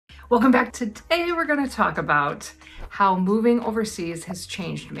Welcome back. Today we're going to talk about how moving overseas has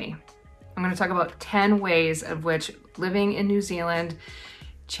changed me. I'm going to talk about 10 ways of which living in New Zealand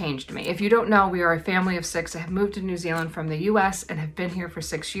changed me. If you don't know, we are a family of 6 that have moved to New Zealand from the US and have been here for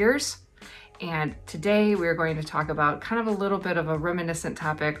 6 years. And today we're going to talk about kind of a little bit of a reminiscent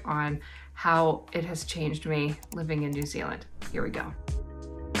topic on how it has changed me living in New Zealand. Here we go.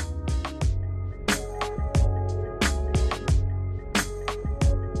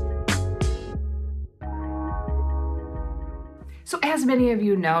 So as many of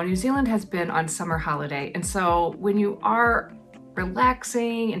you know, New Zealand has been on summer holiday. And so when you are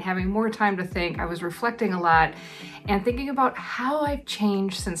relaxing and having more time to think, I was reflecting a lot and thinking about how I've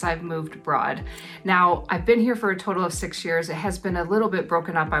changed since I've moved abroad. Now, I've been here for a total of 6 years. It has been a little bit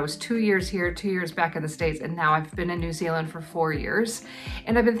broken up. I was 2 years here, 2 years back in the States, and now I've been in New Zealand for 4 years.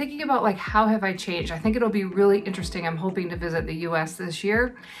 And I've been thinking about how have I changed? I think it'll be really interesting. I'm hoping to visit the US this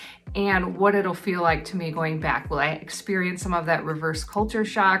year and what it'll feel like to me going back. Will I experience some of that reverse culture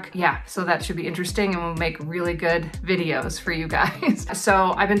shock? Yeah, so that should be interesting and we'll make really good videos for you guys.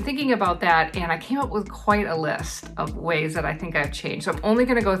 So I've been thinking about that and I came up with quite a list of ways that I think I've changed. So I'm only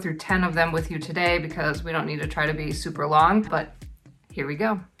gonna go through 10 of them with you today because we don't need to try to be super long, but here we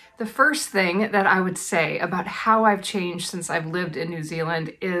go. The first thing that I would say about how I've changed since I've lived in New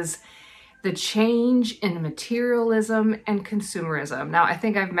Zealand is the change in materialism and consumerism. Now, I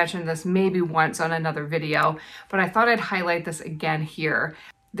think I've mentioned this maybe once on another video, but I thought I'd highlight this again here.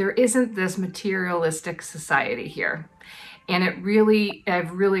 There isn't this materialistic society here. And I've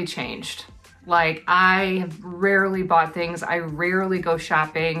really changed. I have rarely bought things, I rarely go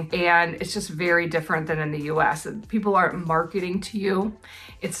shopping, and it's just very different than in the US. People aren't marketing to you.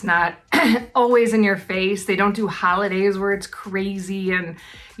 It's not always in your face. They don't do holidays where it's crazy and,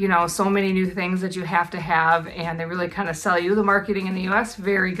 so many new things that you have to have, and they really kind of sell you. The marketing in the US,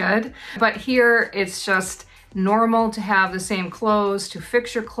 very good. But here, it's just normal to have the same clothes, to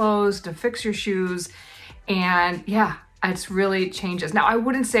fix your clothes, to fix your shoes, and yeah, it's really changes. Now, I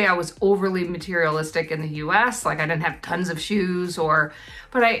wouldn't say I was overly materialistic in the US, I didn't have tons of shoes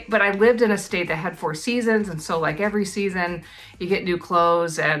but I lived in a state that had 4 seasons. And so every season you get new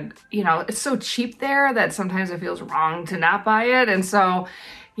clothes and it's so cheap there that sometimes it feels wrong to not buy it. And so,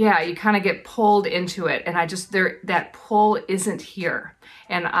 yeah, you kind of get pulled into it. And that pull isn't here.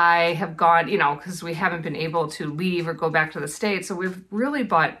 And I have gone, because we haven't been able to leave or go back to the States. So we've really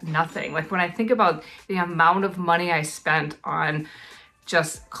bought nothing. When I think about the amount of money I spent on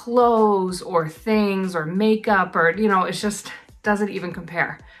just clothes or things or makeup or, it just doesn't even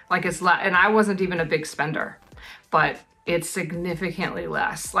compare. And I wasn't even a big spender, but it's significantly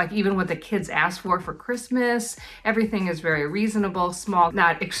less. Even what the kids ask for Christmas, everything is very reasonable, small,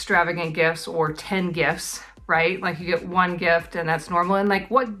 not extravagant gifts or 10 gifts. Right? You get 1 gift and that's normal. And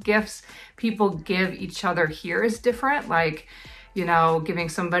what gifts people give each other here is different. Giving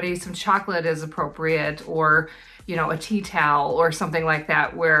somebody some chocolate is appropriate or, a tea towel or something like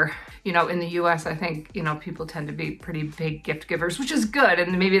that where, in the US, I think, people tend to be pretty big gift givers, which is good.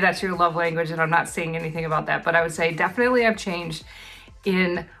 And maybe that's your love language and I'm not saying anything about that, but I would say definitely I've changed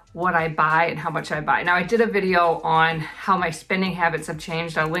in what I buy and how much I buy. Now, I did a video on how my spending habits have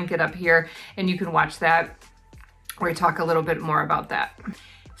changed. I'll link it up here and you can watch that, where I talk a little bit more about that.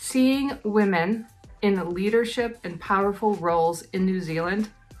 Seeing women in leadership and powerful roles in New Zealand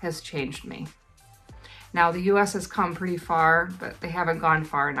has changed me. Now, the US has come pretty far, but they haven't gone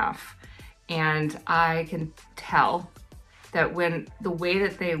far enough. And I can tell that the way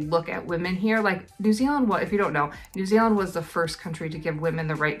that they look at women here, New Zealand, if you don't know, New Zealand was the first country to give women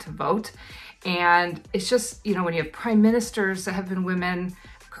the right to vote. And it's just, when you have prime ministers that have been women,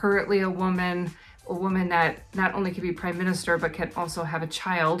 currently a woman that not only can be prime minister, but can also have a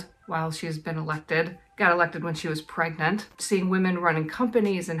child while she's been elected, got elected when she was pregnant. Seeing women running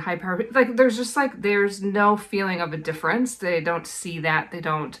companies and high power, there's no feeling of a difference. They don't see that. They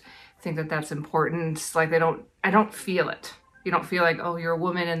don't think that that's important. I don't feel it. You don't feel oh, you're a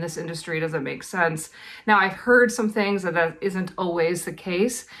woman in this industry, it doesn't make sense. Now, I've heard some things that isn't always the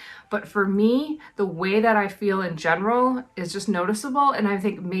case, but for me, the way that I feel in general is just noticeable. And I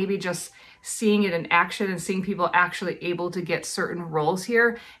think maybe just seeing it in action and seeing people actually able to get certain roles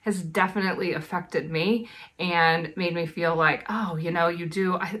here has definitely affected me and made me feel oh, you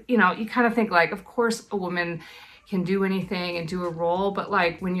kind of think of course a woman can do anything and do a role, but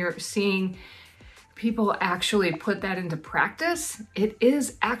when you're seeing people actually put that into practice, it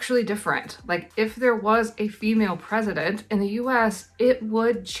is actually different. If there was a female president in the US, it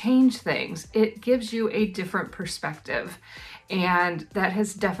would change things. It gives you a different perspective. And that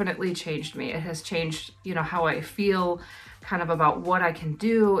has definitely changed me. It has changed, how I feel, kind of about what I can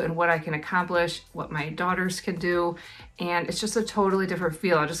do and what I can accomplish, what my daughters can do. And it's just a totally different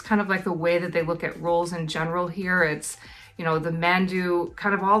feel. Just kind of like the way that they look at roles in general here. It's, you know, the men do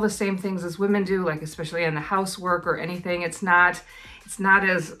kind of all the same things as women do, like especially in the housework or anything. It's not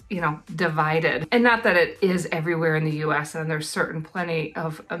as, you know, divided. And not that it is everywhere in the US, and there's plenty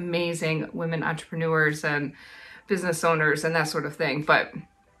of amazing women entrepreneurs and business owners and that sort of thing. But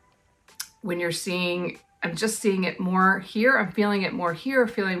when you're seeing, I'm just seeing it more here. I'm feeling it more here,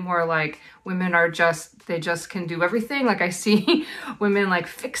 feeling more like women are they just can do everything. Like I see women like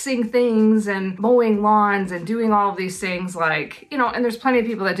fixing things and mowing lawns and doing all of these things, like, you know, and there's plenty of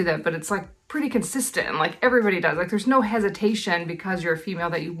people that do that, but it's like pretty consistent. Like everybody does. Like there's no hesitation because you're a female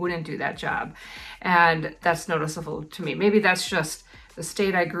that you wouldn't do that job. And that's noticeable to me. Maybe that's just the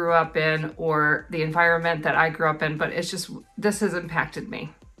state I grew up in or the environment that I grew up in, but it's just, this has impacted me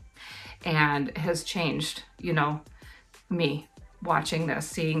and has changed, you know, me watching this,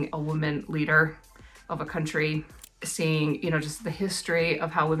 seeing a woman leader of a country, seeing, you know, just the history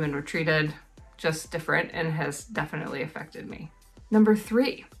of how women were treated, just different, and has definitely affected me. Number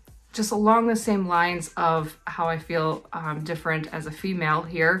 3, just along the same lines of how I feel different as a female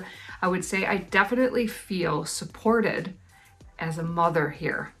here, I would say I definitely feel supported as a mother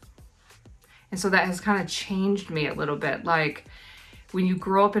here. And so that has kind of changed me a little bit. Like when you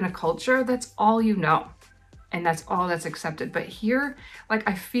grow up in a culture, that's all you know, and that's all that's accepted. But here, like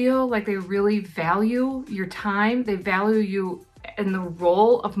I feel like they really value your time. They value you in the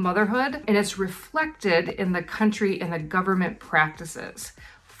role of motherhood, and it's reflected in the country and the government practices.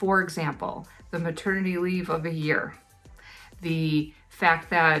 For example, the maternity leave of a year, the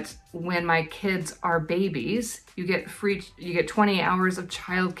fact that when my kids are babies, you get 20 hours of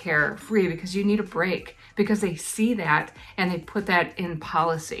childcare free because you need a break, because they see that and they put that in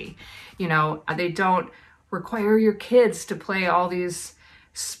policy. You know, they don't require your kids to play all these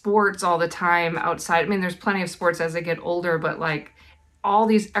sports all the time outside. I mean, there's plenty of sports as they get older, but like all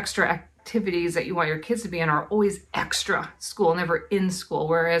these extra activities that you want your kids to be in are always extra school, never in school.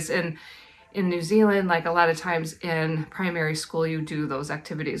 Whereas in New Zealand, like a lot of times in primary school, you do those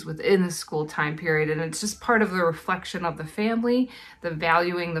activities within the school time period. And it's just part of the reflection of the family, the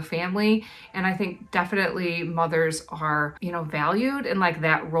valuing the family. And I think definitely mothers are, you know, valued in like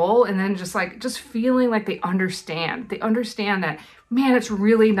that role. And then just feeling like they understand that, man, it's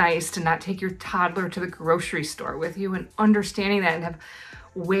really nice to not take your toddler to the grocery store with you, and understanding that and have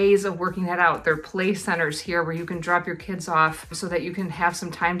ways of working that out. There are play centers here where you can drop your kids off so that you can have some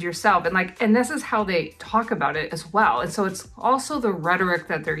time to yourself. And this is how they talk about it as well. And so it's also the rhetoric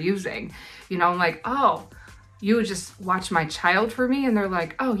that they're using. You know, I'm like, oh, you would just watch my child for me? And they're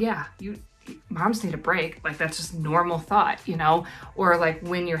like, oh yeah, moms need a break. Like that's just normal thought, you know? Or like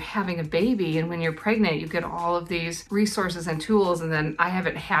when you're having a baby and when you're pregnant, you get all of these resources and tools. And then I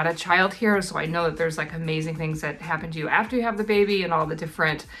haven't had a child here, so I know that there's like amazing things that happen to you after you have the baby, and all the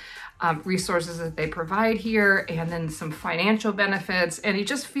different resources that they provide here, and then some financial benefits. And you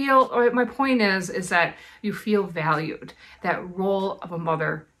just feel, or my point is that you feel valued. That role of a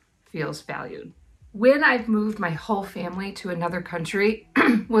mother feels valued. When I've moved my whole family to another country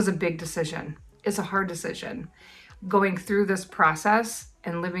was a big decision. It's a hard decision. Going through this process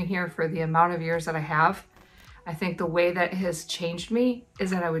and living here for the amount of years that I have, I think the way that has changed me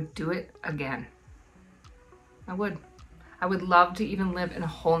is that I would do it again. I would love to even live in a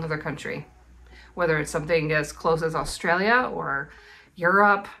whole nother country, whether it's something as close as Australia or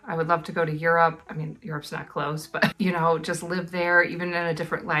Europe. I would love to go to Europe. I mean, Europe's not close, but you know, just live there, even in a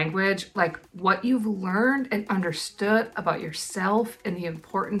different language. Like what you've learned and understood about yourself, and the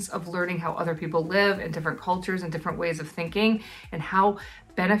importance of learning how other people live in different cultures and different ways of thinking, and how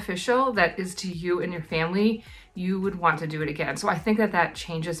beneficial that is to you and your family, you would want to do it again. So I think that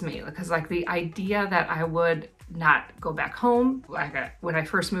changes me, because like the idea that I would not go back home. Like when I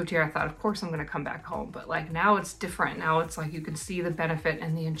first moved here, I thought, of course I'm going to come back home. But like now it's different. Now it's like you can see the benefit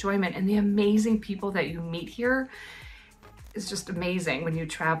and the enjoyment and the amazing people that you meet here. It's just amazing when you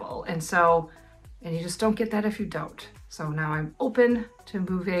travel. And you just don't get that if you don't. So now I'm open to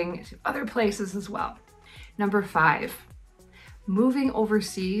moving to other places as well. Number 5, moving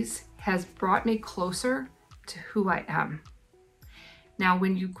overseas has brought me closer to who I am. Now,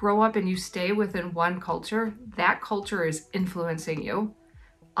 when you grow up and you stay within one culture, that culture is influencing you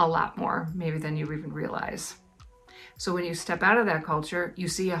a lot more, maybe than you even realize. So when you step out of that culture, you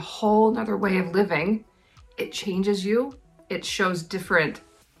see a whole nother way of living. It changes you. It shows different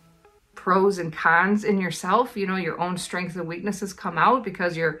pros and cons in yourself. You know, your own strengths and weaknesses come out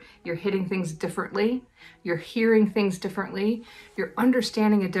because you're hitting things differently. You're hearing things differently. You're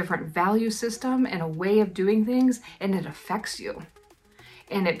understanding a different value system and a way of doing things, and it affects you.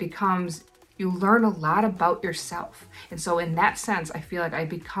 And it becomes, you learn a lot about yourself. And so in that sense, I feel like I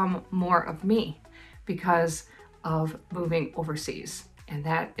become more of me because of moving overseas. And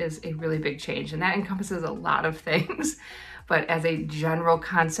that is a really big change. And that encompasses a lot of things. But as a general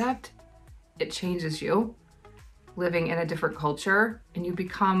concept, it changes you living in a different culture, and you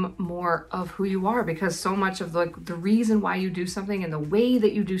become more of who you are, because so much of the reason why you do something and the way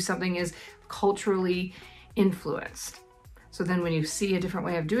that you do something is culturally influenced. So then when you see a different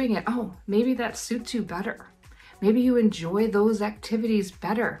way of doing it, oh, maybe that suits you better. Maybe you enjoy those activities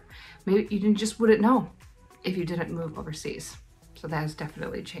better. Maybe you just wouldn't know if you didn't move overseas. So that has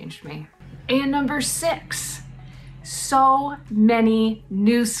definitely changed me. And number 6, so many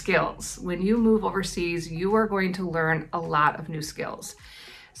new skills. When you move overseas, you are going to learn a lot of new skills.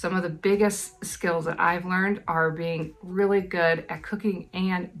 Some of the biggest skills that I've learned are being really good at cooking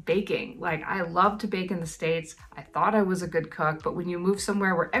and baking. Like, I love to bake in the States. I thought I was a good cook, but when you move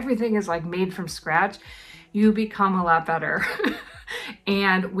somewhere where everything is like made from scratch, you become a lot better.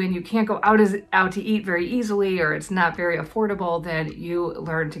 And when you can't go out to eat very easily, or it's not very affordable, then you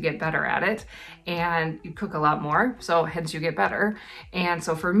learn to get better at it, and you cook a lot more, so hence you get better. And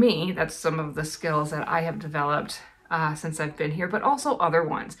so for me, that's some of the skills that I have developed since I've been here, but also other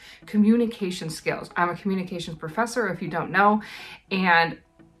ones. Communication skills. I'm a communications professor, if you don't know, and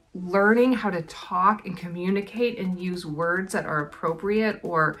learning how to talk and communicate and use words that are appropriate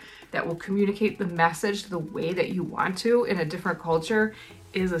or that will communicate the message the way that you want to in a different culture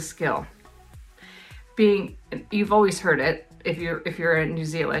is a skill. You've always heard it, if you're in New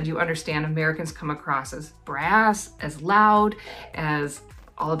Zealand, you understand Americans come across as brass, as loud, as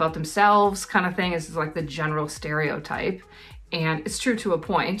all about themselves kind of thing. Is like the general stereotype, and it's true to a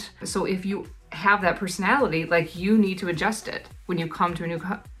point. So if you have that personality, like, you need to adjust it when you come to a new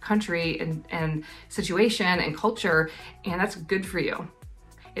country and situation and culture, and that's good for you.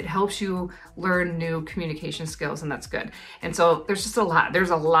 It helps you learn new communication skills, and that's good. And so there's a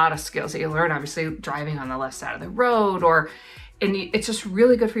lot of skills that you learn, obviously driving on the left side of the road, and it's just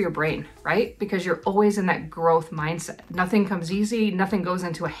really good for your brain, right? Because you're always in that growth mindset. Nothing comes easy, nothing goes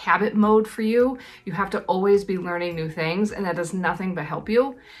into a habit mode for you. You have to always be learning new things, and that does nothing but help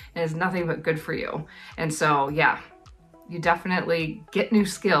you. It is nothing but good for you. And so, yeah, you definitely get new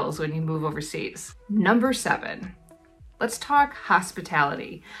skills when you move overseas. Number 7, let's talk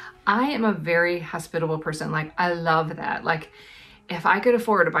hospitality. I am a very hospitable person. Like, I love that. Like, if I could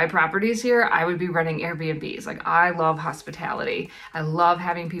afford to buy properties here, I would be renting Airbnbs. Like, I love hospitality. I love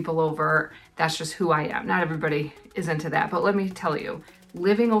having people over. That's just who I am. Not everybody is into that, but let me tell you,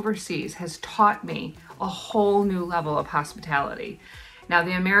 living overseas has taught me a whole new level of hospitality. Now,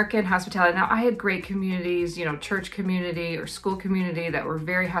 the American hospitality, now I had great communities, church community or school community that were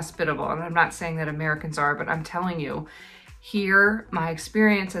very hospitable. And I'm not saying that Americans are, but I'm telling you, here, my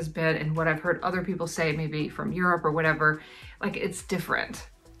experience has been, and what I've heard other people say, maybe from Europe or whatever, like, it's different.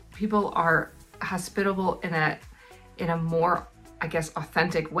 People are hospitable in a more, I guess,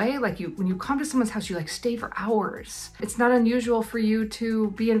 authentic way. Like, when you come to someone's house, you like stay for hours. It's not unusual for you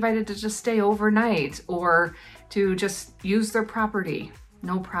to be invited to just stay overnight or to just use their property.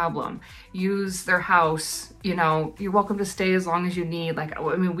 No problem. Use their house. You're welcome to stay as long as you need. Like,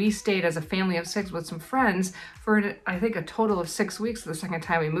 I mean, we stayed as a family of 6 with some friends for, I think, a total of 6 weeks the second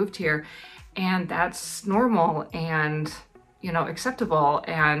time we moved here. And that's normal and, acceptable.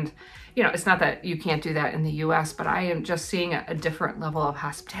 And, it's not that you can't do that in the US, but I am just seeing a different level of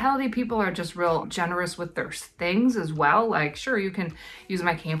hospitality. People are just real generous with their things as well. Like, sure, you can use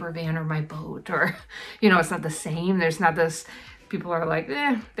my camper van or my boat, or, it's not the same. There's not this, people are like,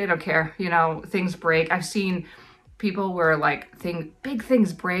 they don't care, things break. I've seen people where like big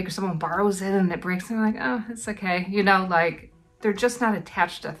things break, or someone borrows it and it breaks, and they're like, oh, it's okay. Like, they're just not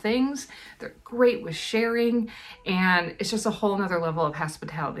attached to things. They're great with sharing. And it's just a whole nother level of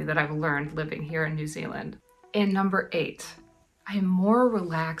hospitality that I've learned living here in New Zealand. And number 8, I am more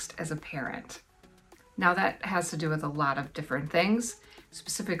relaxed as a parent. Now, that has to do with a lot of different things.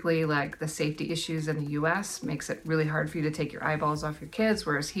 Specifically, like, the safety issues in the US makes it really hard for you to take your eyeballs off your kids,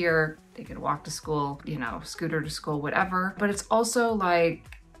 whereas here they can walk to school, scooter to school, whatever. But it's also like,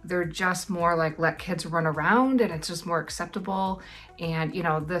 they're just more like, let kids run around, and it's just more acceptable. And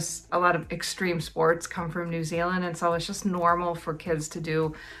a lot of extreme sports come from New Zealand, and so it's just normal for kids to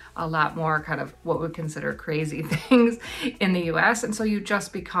do a lot more kind of what we consider crazy things in the US. And so you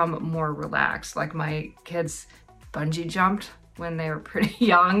just become more relaxed. Like, my kids bungee jumped when they were pretty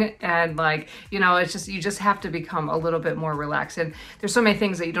young, and like, you know, it's just, you just have to become a little bit more relaxed. And there's so many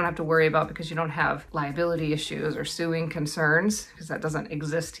things that you don't have to worry about because you don't have liability issues or suing concerns, because that doesn't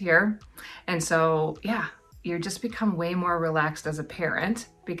exist here. And so, yeah, you just become way more relaxed as a parent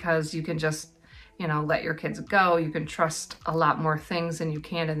because you can just, you know, let your kids go. You can trust a lot more things than you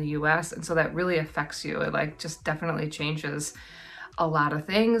can in the US. And so that really affects you. It like just definitely changes a lot of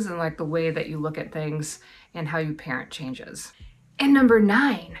things, and like the way that you look at things and how you parent changes. And number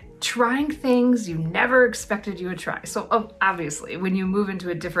 9, trying things you never expected you would try. So obviously, when you move into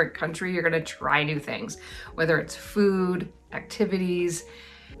a different country, you're gonna try new things, whether it's food, activities,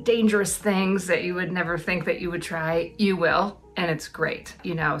 dangerous things that you would never think that you would try, you will. And it's great,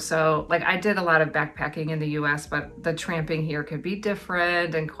 you know? So like I did a lot of backpacking in the US, but the tramping here could be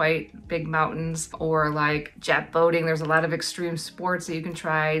different and quite big mountains, or like jet boating. There's a lot of extreme sports that you can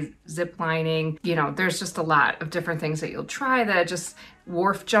try, zip lining, you know, there's just a lot of different things that you'll try that just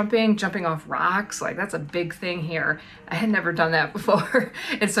wharf jumping off rocks, like that's a big thing here. I had never done that before.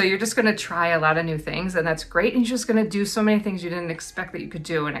 And so you're just gonna try a lot of new things, and that's great. And you're just gonna do so many things you didn't expect that you could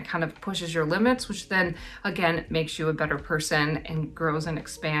do. And it kind of pushes your limits, which then again, makes you a better person and grows and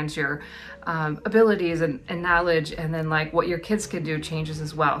expands your abilities and knowledge. And then like what your kids can do changes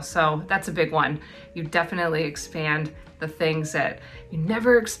as well. So that's a big one. You definitely expand the things that you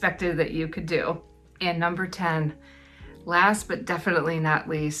never expected that you could do. And number 10, last but definitely not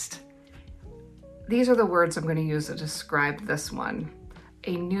least, these are the words I'm going to use to describe this one: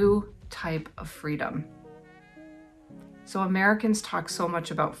 a new type of freedom. So Americans talk so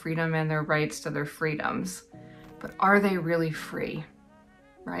much about freedom and their rights to their freedoms, but are they really free,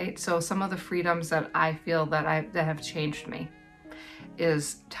 right? So some of the freedoms that I feel that have changed me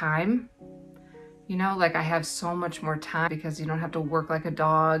is time. You know, like I have so much more time because you don't have to work like a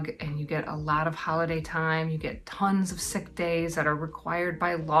dog, and you get a lot of holiday time. You get tons of sick days that are required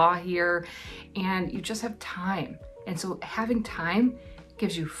by law here, and you just have time. And so having time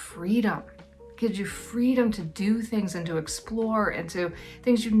gives you freedom. Gives you freedom to do things and to explore and to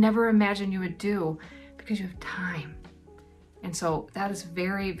things you never imagined you would do because you have time. And so that is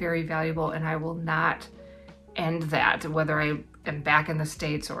very, very valuable, and I will not end that, whether I am back in the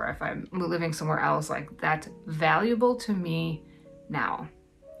States or if I'm living somewhere else. Like that's valuable to me now.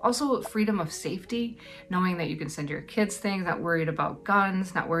 Also, freedom of safety, knowing that you can send your kids things, not worried about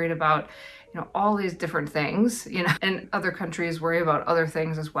guns, not worried about, you know, all these different things, you know, and other countries worry about other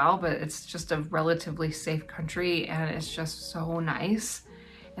things as well, but it's just a relatively safe country, and it's just so nice.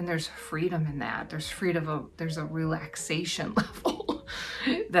 And there's freedom in that. There's freedom there's a relaxation level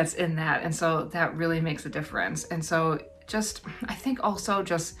that's in that. And so that really makes a difference. And so just, I think also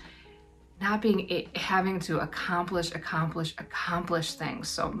just not having to accomplish things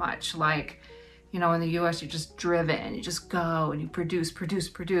so much. Like, you know, in the US, you're just driven, you just go and you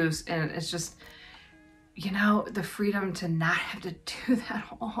produce. And it's just, you know, the freedom to not have to do that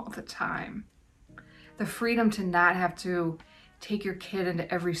all the time. The freedom to not have to take your kid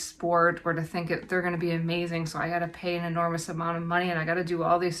into every sport, or to think they're going to be amazing, so I got to pay an enormous amount of money and I got to do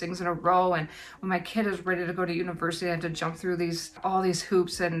all these things in a row. And when my kid is ready to go to university, I have to jump through all these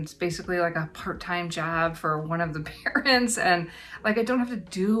hoops, and it's basically like a part-time job for one of the parents. And like, I don't have to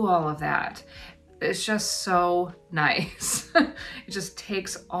do all of that. It's just so nice. It just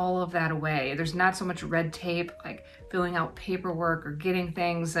takes all of that away. There's not so much red tape, like filling out paperwork or getting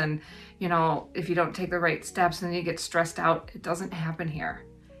things. And, you know, if you don't take the right steps and then you get stressed out, it doesn't happen here.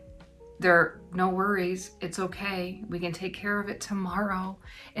 There are no worries. It's okay. We can take care of it tomorrow.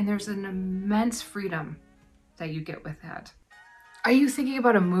 And there's an immense freedom that you get with that. Are you thinking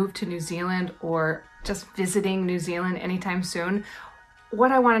about a move to New Zealand or just visiting New Zealand anytime soon?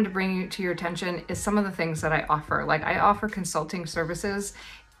 What I wanted to bring to your attention is some of the things that I offer. Like, I offer consulting services.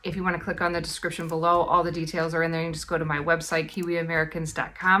 If you want to click on the description below, all the details are in there. You can just go to my website,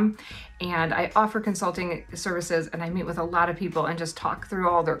 kiwiamericans.com. And I offer consulting services, and I meet with a lot of people and just talk through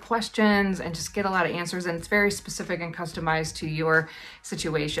all their questions and just get a lot of answers. And it's very specific and customized to your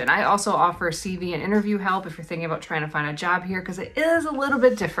situation. I also offer CV and interview help if you're thinking about trying to find a job here, because it is a little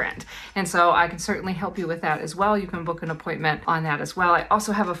bit different. And so I can certainly help you with that as well. You can book an appointment on that as well. I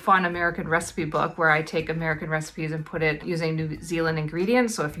also have a fun American recipe book where I take American recipes and put it using New Zealand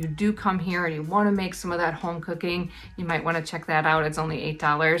ingredients. So if you do come here and you want to make some of that home cooking, you might want to check that out. It's only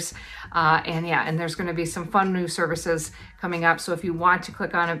 $8. And there's going to be some fun new services coming up. So if you want to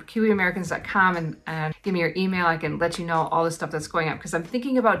click on kiwiamericans.com and give me your email, I can let you know all the stuff that's going up, because I'm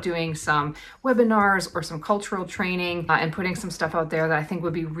thinking about doing some webinars or some cultural training and putting some stuff out there that I think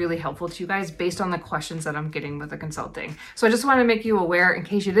would be really helpful to you guys based on the questions that I'm getting with the consulting. So I just want to make you aware, in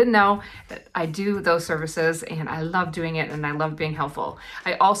case you didn't know, that I do those services and I love doing it and I love being helpful.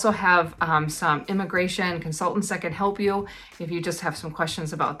 I also have some immigration consultants that can help you if you just have some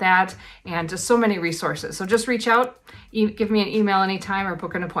questions about that, and just so many resources. So just reach out, give me an email anytime, or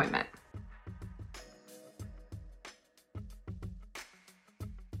book an appointment.